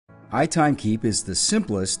iTimeKeep is the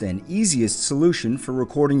simplest and easiest solution for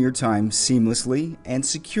recording your time seamlessly and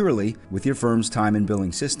securely with your firm's time and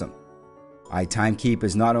billing system. iTimeKeep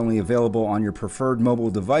is not only available on your preferred mobile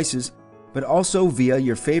devices, but also via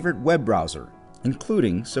your favorite web browser,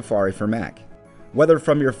 including Safari for Mac. Whether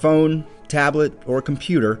from your phone, tablet, or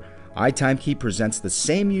computer, iTimeKeep presents the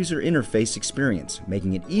same user interface experience,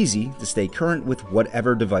 making it easy to stay current with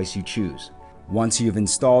whatever device you choose. Once you've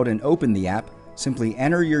installed and opened the app, simply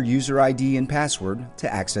enter your user ID and password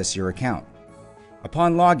to access your account.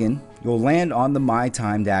 Upon login, you'll land on the My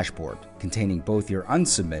Time dashboard, containing both your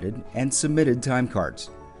unsubmitted and submitted time cards.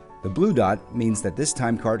 The blue dot means that this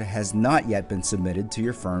time card has not yet been submitted to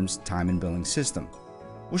your firm's time and billing system.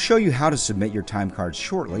 We'll show you how to submit your time cards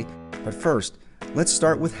shortly, but first, let's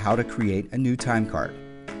start with how to create a new time card.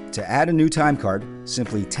 To add a new time card,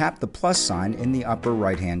 simply tap the plus sign in the upper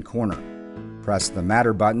right-hand corner. Press the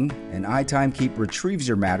Matter button, and iTimeKeep retrieves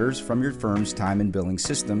your matters from your firm's time and billing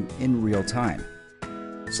system in real time.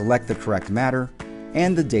 Select the correct matter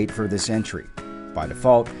and the date for this entry. By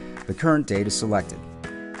default, the current date is selected.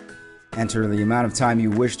 Enter the amount of time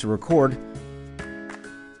you wish to record,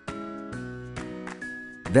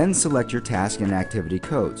 then select your task and activity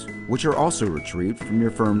codes, which are also retrieved from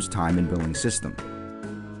your firm's time and billing system.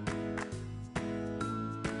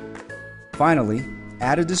 Finally,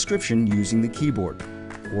 add a description using the keyboard,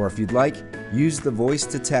 or if you'd like, use the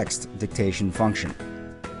voice-to-text dictation function.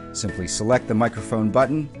 Simply select the microphone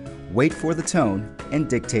button, wait for the tone, and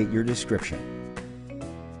dictate your description.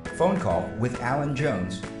 Phone call with Alan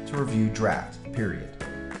Jones to review draft, period.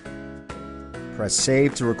 Press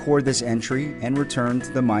Save to record this entry and return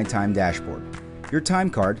to the My Time dashboard. Your time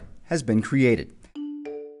card has been created.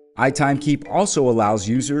 iTimeKeep also allows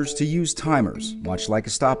users to use timers, much like a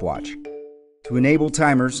stopwatch. To enable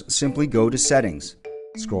timers, simply go to Settings,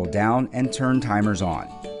 scroll down and turn timers on.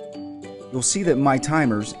 You'll see that My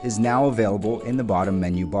Timers is now available in the bottom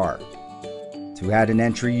menu bar. To add an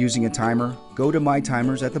entry using a timer, go to My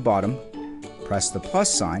Timers at the bottom, press the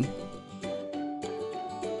plus sign,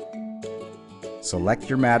 select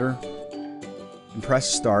your matter, and press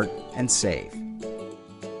Start and Save.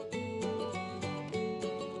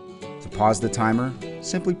 To pause the timer,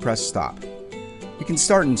 simply press Stop. You can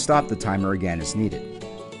start and stop the timer again as needed.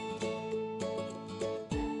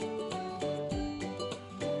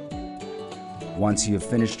 Once you have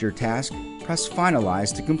finished your task, press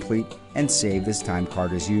Finalize to complete and save this time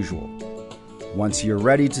card as usual. Once you're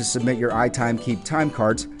ready to submit your iTimeKeep time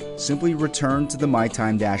cards, simply return to the My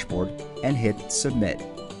Time dashboard and hit Submit.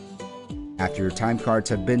 After your time cards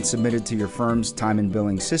have been submitted to your firm's time and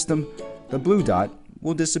billing system, the blue dot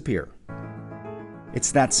will disappear.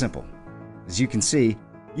 It's that simple. As you can see,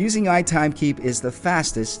 using iTimeKeep is the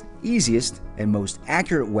fastest, easiest, and most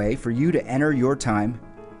accurate way for you to enter your time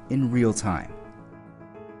in real time.